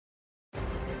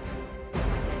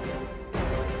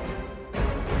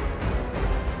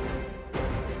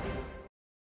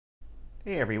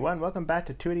Hey everyone, welcome back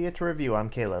to Two Idiots Review. I'm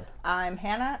Caleb. I'm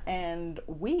Hannah, and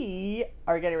we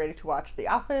are getting ready to watch The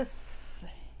Office.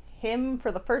 Him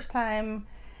for the first time,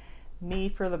 me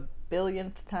for the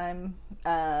billionth time.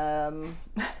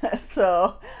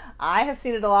 So I have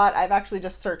seen it a lot. I've actually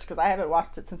just searched because I haven't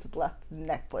watched it since it left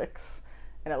Netflix,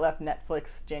 and it left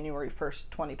Netflix January 1st,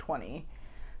 2020.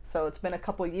 So it's been a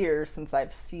couple years since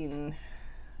I've seen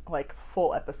like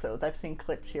full episodes. I've seen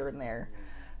clips here and there.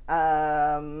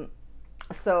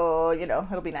 So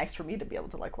it'll be nice for me to be able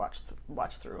to like watch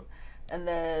through. And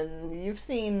then I've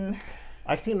seen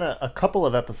a couple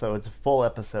of episodes, full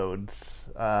episodes.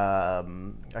 I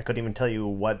couldn't even tell you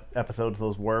what episodes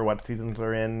those were, what seasons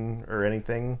they're in, or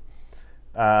anything.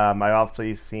 I've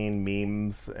obviously seen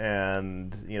memes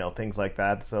and things like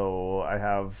that, so I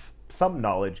have some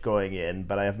knowledge going in,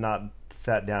 but I have not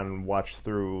sat down and watched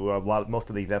through most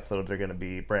of these episodes are going to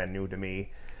be brand new to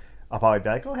me. I'll probably be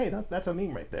like, oh, hey, that's a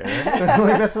meme right there.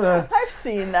 Like, I've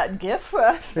seen that GIF.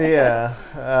 Yeah.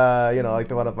 Like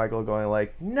the one of Michael going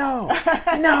like, no,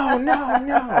 no, no,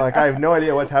 no. Like, I have no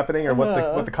idea what's happening or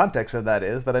what the context of that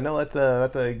is, but I know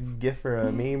that's a GIF or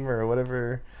a meme or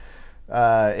whatever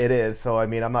it is. So, I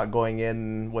mean, I'm not going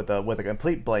in with a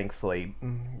complete blank slate.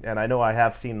 And I know I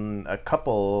have seen a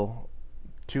couple,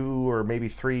 2 or maybe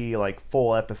 3 like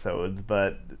full episodes,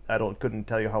 but I couldn't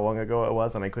tell you how long ago it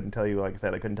was, and I couldn't tell you, like I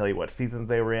said, I couldn't tell you what seasons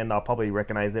they were in. I'll probably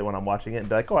recognize it when I'm watching it and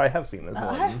be like, oh, I have seen this one.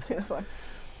 I have seen this one.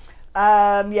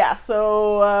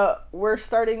 So we're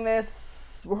starting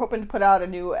this. We're hoping to put out a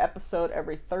new episode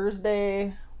every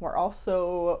Thursday. We're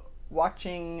also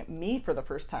watching me for the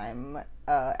first time,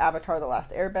 Avatar: The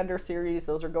Last Airbender series.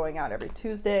 Those are going out every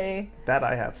Tuesday. That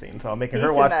I have seen. So I'm making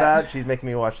her watch that. She's making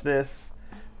me watch this.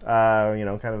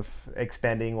 Kind of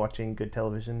expanding, watching good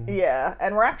television. Yeah,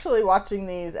 and we're actually watching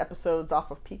these episodes off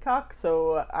of Peacock,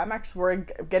 so we're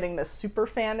getting the super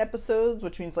fan episodes,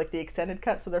 which means like the extended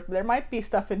cut, so there might be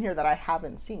stuff in here that I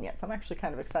haven't seen yet, so I'm actually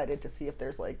kind of excited to see if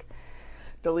there's like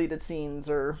deleted scenes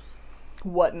or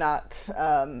whatnot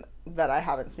that I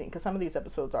haven't seen, because some of these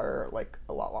episodes are like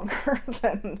a lot longer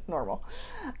than normal.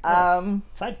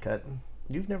 Side cut.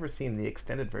 You've never seen the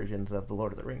extended versions of The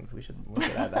Lord of the Rings. We should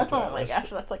add that to Oh my gosh,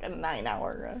 that's like a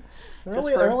 9-hour. They're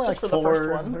only like for the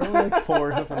first one. They're only like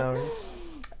 4 half an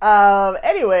hours.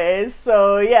 Anyways,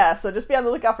 so just be on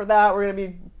the lookout for that. We're gonna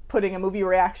be putting a movie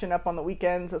reaction up on the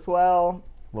weekends as well.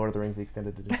 Lord of the Rings, the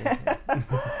extended edition.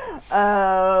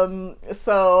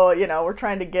 So we're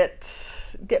trying to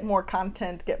get more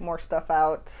content, get more stuff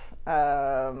out.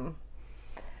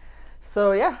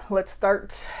 So yeah, let's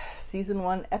start. Season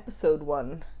 1, Episode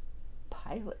 1,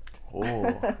 Pilot. Oh,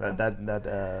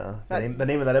 the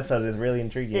name of that episode is really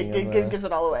intriguing. It gives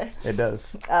it all away. It does.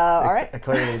 All right.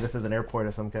 Clearly, this is an airport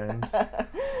of some kind.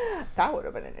 That would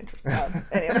have been an interesting one.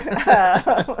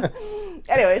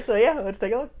 Anyway, so yeah, let's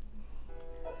take a look.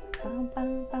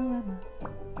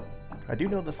 I do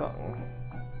know the song.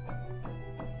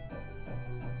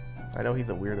 I know he's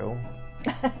a weirdo.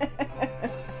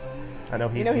 I know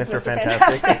he's Mr.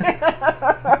 Fantastic.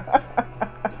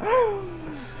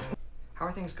 How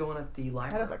are things going at the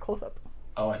library? That is a close-up.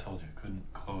 Oh, I told you I couldn't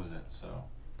close it, so...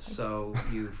 So,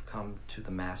 you've come to the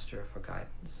master for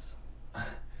guidance.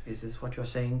 Is this what you're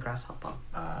saying, Grasshopper?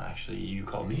 Actually, you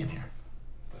called me in here.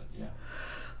 But, yeah.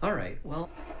 Alright, well...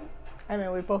 I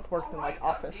mean, we both worked in, like,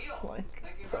 office, like,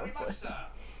 Thank you so very it's much, like... sir.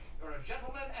 You're a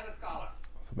gentleman and a scholar.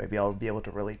 So maybe I'll be able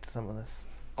to relate to some of this.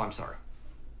 Oh, I'm sorry.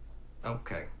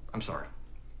 Okay, I'm sorry.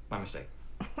 My mistake.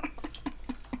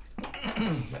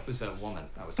 That was a woman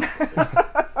I was talking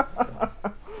to.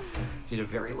 She had a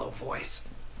very low voice.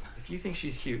 If you think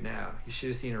she's cute now, you should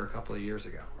have seen her a couple of years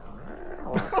ago.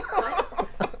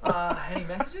 Any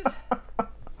messages?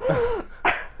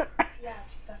 Yeah,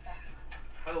 just a fax.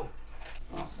 Oh.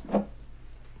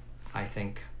 I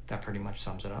think that pretty much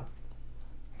sums it up.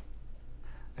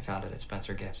 I found it at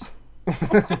Spencer Gifts.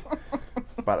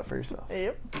 Bought it for yourself.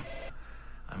 Yep.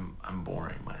 I'm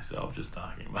boring myself just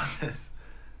talking about this.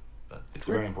 But it's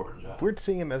a very important job. Weird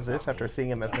seeing him as this after seeing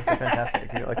him as Mr.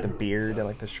 Fantastic. You know, like the beard and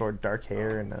like the short dark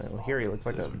hair, and here he looks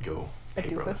like This would go A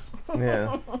paperless. doofus.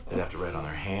 Yeah. They'd have to write on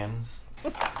their hands.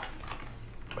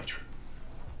 Twitch.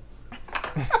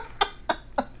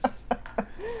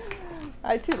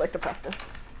 I too like to practice.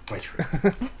 Twitch.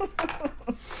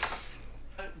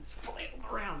 Flailing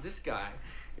around. This guy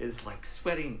is like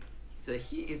sweating. So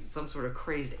he is some sort of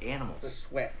crazed animal. The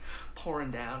sweat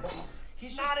pouring down.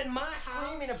 He's not in my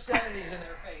screaming obscenities in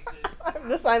their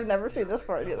faces. I've never seen this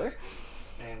part either.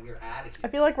 Man, we're out of I here.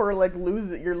 feel like we're like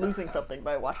you're losing something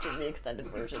by watching the extended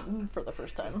version for the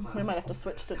first time. We might have to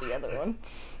switch to the other one.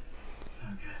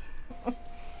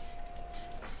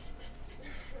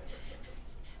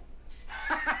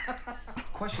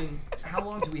 Question, how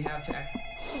long do we have to act?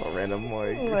 A random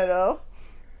like. I know.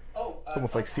 Oh, It's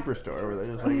almost like Superstore where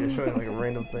they're just like showing like a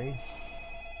random thing.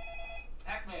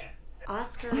 Pac-Man.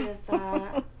 Oscar is,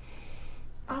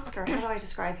 Oscar, how do I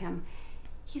describe him?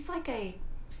 He's like a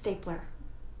stapler.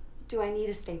 Do I need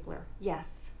a stapler?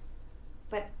 Yes.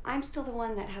 But I'm still the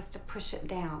one that has to push it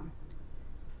down.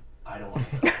 I don't want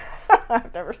to go.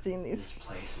 I've never seen This these.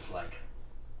 place is like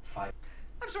 5.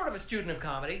 I'm sort of a student of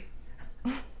comedy.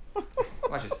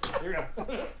 Watch this. Here we go.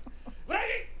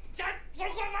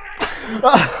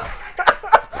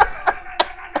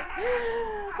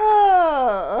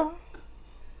 Oh.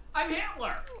 I'm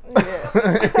Hitler. Yeah.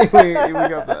 we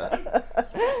got that.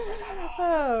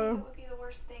 Oh. It would be the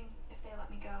worst thing if they let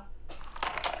me go.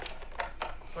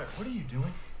 Wait, what are you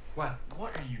doing? What?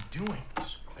 What are you doing?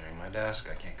 Just clearing my desk.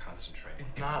 I can't concentrate.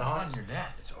 It's not on your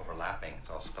desk. It's overlapping. It's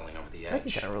all spilling over the I can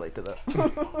edge. kind of relate to that.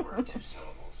 One word, 2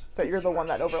 syllables. But you're the one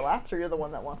that overlaps, or you're the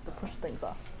one that wants to push things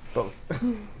off? Both.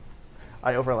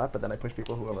 I overlap, but then I push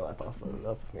people who overlap off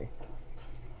of me.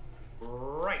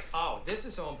 Right. Oh, this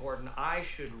is so important. I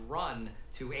should run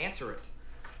to answer it.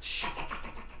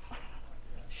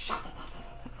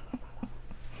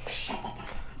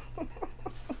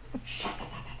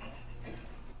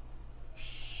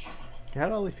 How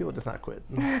do all these people just not quit?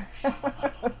 That's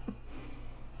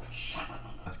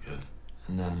good.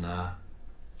 And then I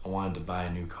wanted to buy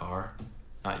a new car.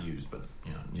 Not used, but,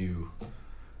 new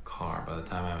car by the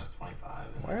time I was 25.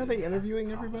 and Why I are they didn't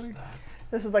interviewing accomplish everybody? that.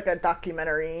 This is like a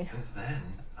documentary Since then,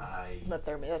 that's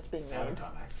being haven't made.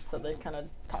 gone back to So school. they kind of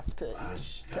talk to I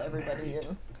got everybody married.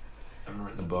 and haven't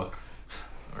written a book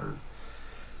or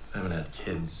haven't had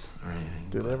kids or anything.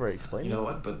 Do they but, ever explain You know it?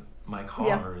 what? But my car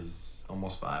Yeah. is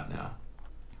almost 5 now.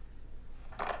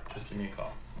 Just give me a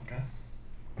call, okay?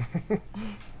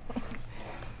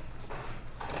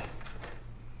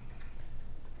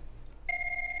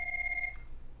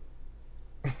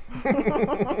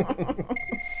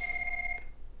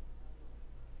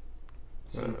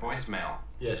 Voicemail.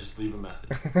 Yeah, just leave a message.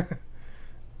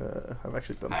 I've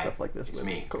actually done Hi, stuff like this it's with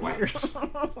me, coworkers.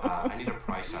 I need a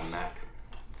price on Mac.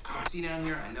 See down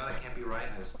here, I know that can't be right.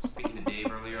 I was speaking to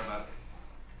Dave earlier about.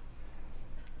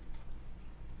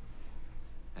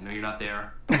 I know you're not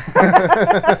there.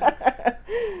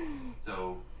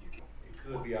 So you can. It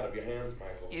could be out of your hands,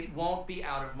 Michael. It won't be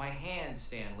out of my hands,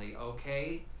 Stanley,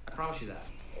 okay? I promise you that.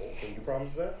 Oh, can you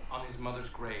promise that? On his mother's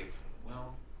grave.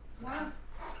 Well,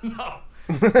 no.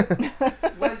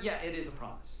 Well, yeah, it is a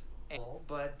promise.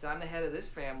 But I'm the head of this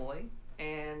family,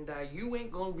 and you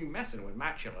ain't gonna be messing with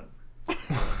my children.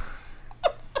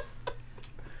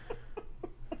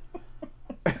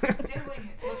 Stanley,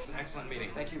 listen, excellent meeting.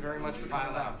 Thank you very much for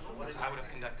filing out. I would have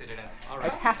conducted it. All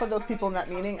like right. half of those people in that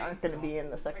meeting aren't going to be in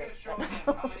the second. So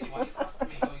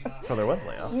there was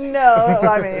layoffs. No,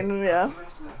 I mean, yeah,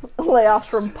 layoffs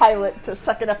from pilot to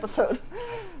second episode.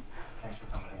 Thanks for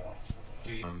coming.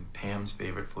 Pam's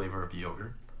favorite flavor of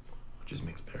yogurt, which is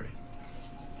mixed berry.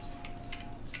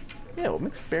 Yeah, well,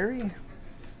 mixed berry.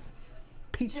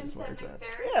 Peach Jim is where said it's mixed at.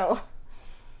 berry. Ew.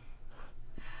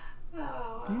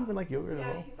 Oh. Do you even like yogurt at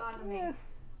Yeah, all? he's on to me. Yeah.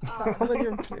 I thought you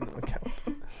were putting it on the couch.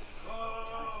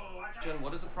 Jen,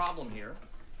 what is the problem here?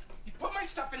 You put my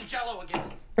stuff in Jello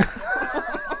again.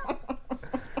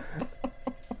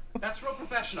 That's real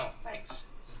professional. Thanks.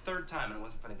 It's the 3rd time and it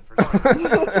wasn't funny the first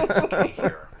time. It's okay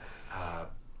here.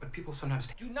 But people sometimes.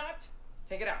 Do not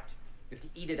take it out. You have to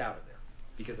eat it out of there.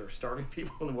 Because there are starving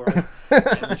people in the world, and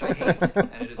which I hate,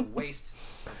 and it is a waste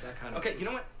of that kind of Okay, food. you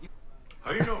know what?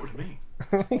 How do you know it was me?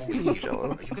 Eating Jell-O.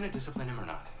 Are you gonna discipline him or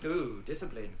not? Ooh,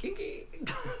 discipline. Kinky.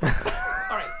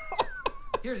 Alright.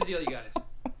 Here's the deal, you guys.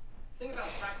 Thing about a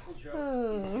practical joke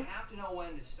is that you have to know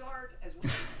when to start as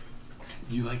well.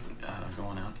 Do you like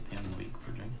going out at the end of the week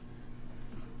for a drink?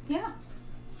 Yeah.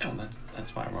 Yeah, well,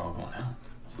 that's why we're all going out.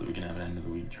 So that we can have an end of the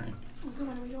week drink. So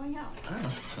when are we going out? I don't know,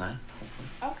 tonight, hopefully.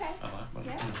 Okay. I'll laugh about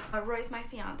it. Yeah. Roy's my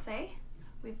fiance.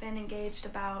 We've been engaged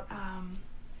about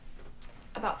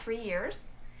 3 years,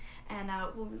 and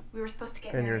we were supposed to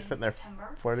get And married you're in sitting there September.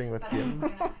 flirting with But I think Jim. we're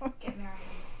gonna get married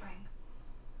in the spring.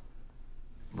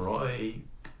 Roy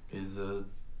is a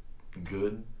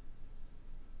good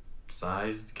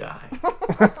sized guy.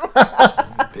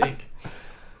 Big.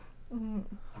 I mean,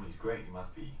 he's great. He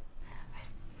must be.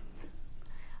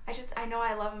 I know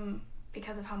I love him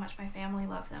because of how much my family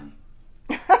loves him.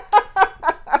 See,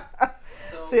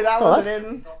 that So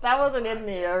wasn't in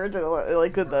the original,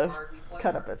 like in the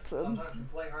cut up it. So. Sometimes we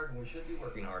play hard when we should be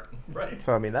working hard. Right.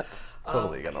 So I mean, that's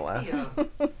totally I gonna guess last.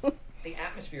 The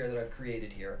atmosphere that I've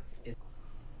created here is.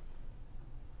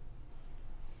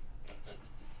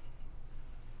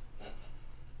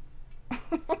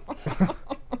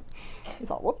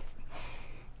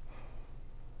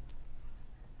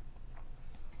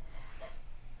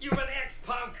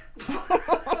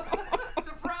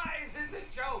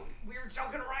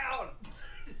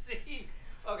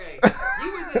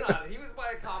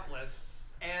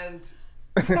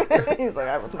 He's like,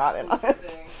 I was not in on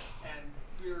it. And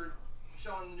we were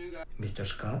showing the new guy. Mr.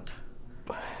 Scott,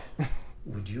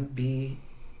 would you be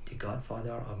the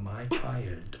godfather of my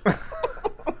child?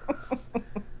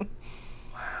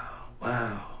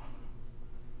 Wow.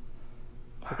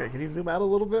 Okay, can you zoom out a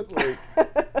little bit? Like,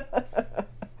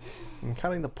 I'm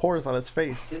counting the pores on his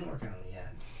face. Didn't work out in the end.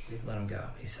 We'd let him go.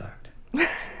 He sucked. Look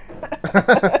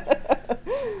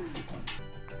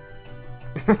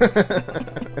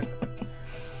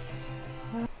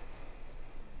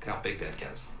how big that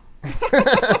gets.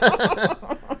 I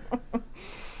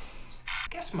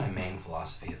guess my main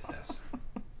philosophy is this.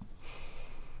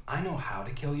 I know how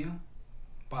to kill you,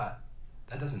 but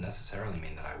that doesn't necessarily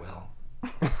mean that I will.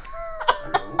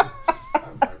 Hello,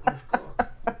 I'm Michael Scott.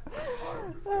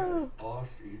 I'm the boss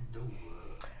in the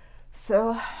world.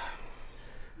 So,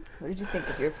 what did you think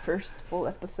of your first full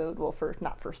episode? Well,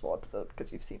 not first full episode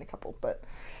because you've seen a couple, but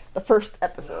the first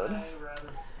episode.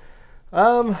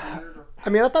 I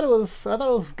mean, I thought it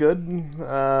was good.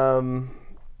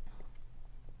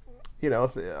 You know,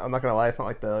 I'm not gonna lie, it's not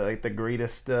like the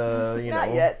greatest.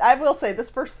 Not yet. I will say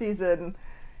this first season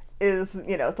is,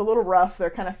 you know, it's a little rough. They're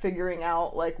kind of figuring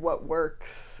out like what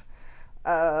works.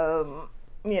 You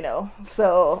know,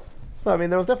 so I mean,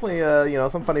 there was definitely you know,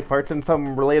 some funny parts and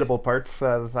some relatable parts,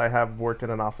 as I have worked in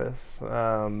an office.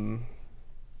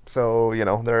 So you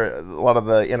know, there are a lot of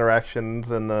the interactions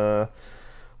and the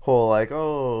whole like,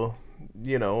 oh,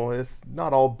 you know, it's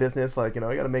not all business. Like, you know,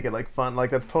 you got to make it like fun.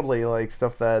 Like, that's totally like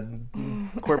stuff that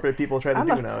corporate people try to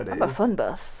do nowadays. I'm a fun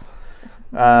bus.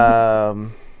 But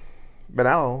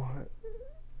now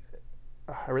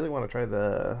I really want to try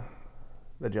the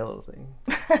Jell-O thing.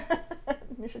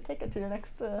 You should take it to your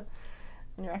next when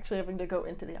you're actually having to go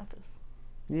into the office.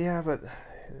 Yeah, but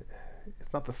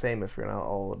it's not the same if you're not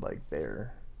all like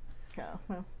there. Yeah.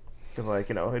 Well. Because, like,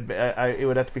 you know, it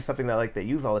would have to be something that like they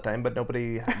use all the time, but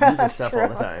nobody uses stuff all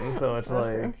the time. So it's That's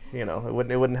like true. You know, it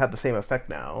wouldn't have the same effect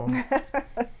now.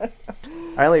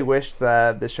 I only wish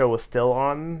that the show was still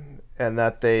on and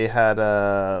that they had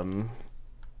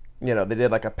you know, they did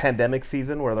like a pandemic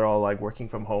season where they're all like working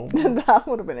from home. That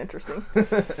would have been interesting.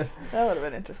 That would have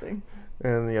been interesting.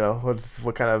 And you know,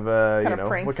 what kind of you know,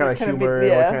 pranks what kind of can humor, be,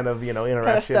 yeah. what kind of, you know, Kind of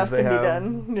interactions stuff they can have. be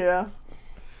done. Yeah.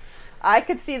 I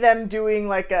could see them doing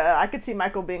like I could see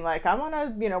Michael being like, I want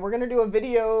to, you know, we're going to do a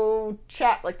video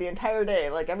chat like the entire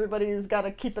day. Like everybody's got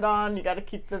to keep it on. You got to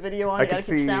keep the video on. You got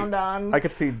to keep sound on. I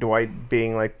could see Dwight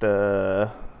being like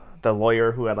the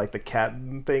lawyer who had like the cat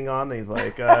thing on. And he's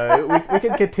like, we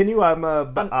can continue. I'm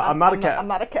not a cat. I'm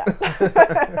not a cat.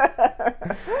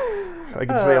 I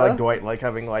can say like Dwight like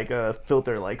having like a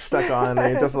filter like stuck on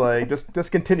and just like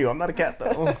just continue. I'm not a cat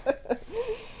though.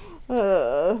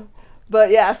 But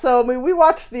yeah, so I mean, we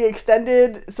watched the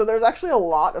extended. So there's actually a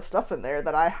lot of stuff in there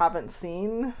that I haven't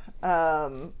seen.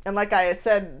 And like I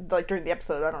said, like during the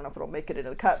episode, I don't know if it'll make it into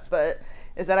the cut, but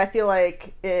is that I feel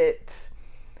like it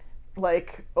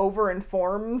like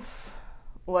over-informs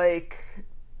like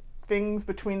things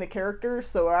between the characters.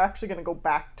 So we're actually going to go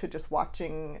back to just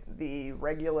watching the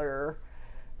regular,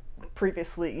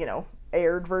 previously, you know,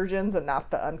 aired versions and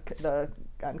not the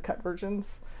uncut versions.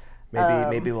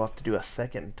 Maybe we'll have to do a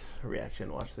second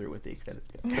reaction watch through with the extended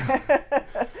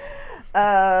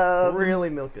cut. Really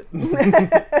milk it.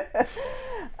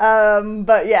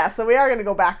 But yeah, so we are going to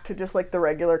go back to just like the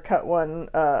regular cut one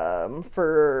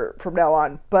from now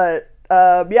on. But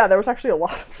yeah, there was actually a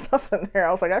lot of stuff in there.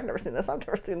 I was like, I've never seen this. I've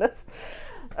never seen this.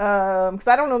 Because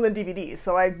I don't own the DVDs,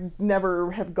 so I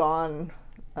never have gone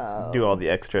do all the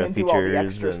extra and features. Do all the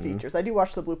extras features. I do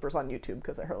watch the bloopers on YouTube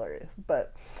because they're hilarious.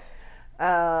 But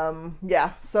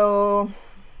yeah, so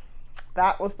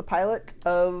that was the pilot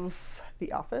of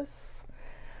The Office.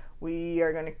 We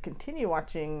are going to continue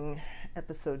watching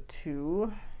episode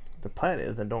 2. The plan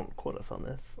is, and don't quote us on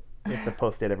this, we have to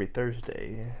post it every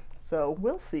Thursday. So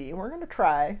we'll see. We're going to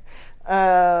try.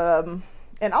 And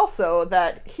also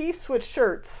that he switched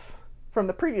shirts from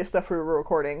the previous stuff we were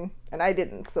recording, and I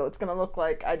didn't. So it's going to look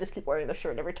like I just keep wearing the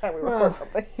shirt every time we record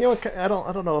something. You know, I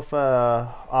don't know if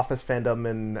Office fandom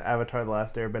and Avatar: The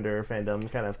Last Airbender fandom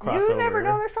kind of crossover. You never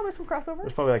know. There's probably some crossover.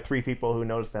 There's probably like 3 people who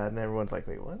noticed that, and everyone's like,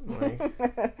 "Wait, what?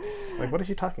 Like, what is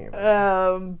she talking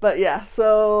about?" But yeah,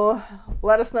 so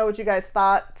let us know what you guys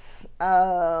thought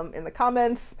in the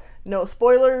comments. No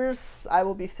spoilers. I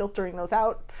will be filtering those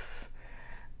out.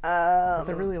 Are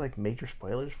there really like major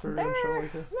spoilers for a show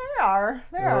like this? There are.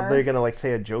 They're gonna like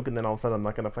say a joke and then all of a sudden I'm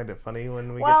not gonna find it funny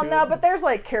when we well, get to no, it? but there's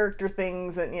like character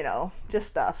things and, you know, just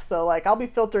stuff. So like I'll be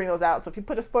filtering those out. So if you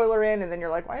put a spoiler in and then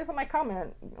you're like, why isn't my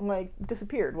comment like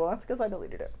disappeared? Well, that's because I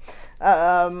deleted it.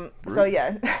 So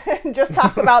yeah, just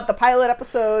talk about the pilot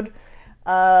episode.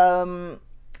 And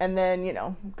then, you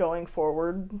know, going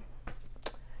forward,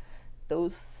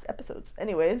 those episodes.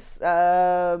 Anyways,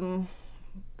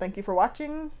 thank you for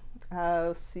watching.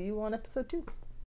 See you on episode 2.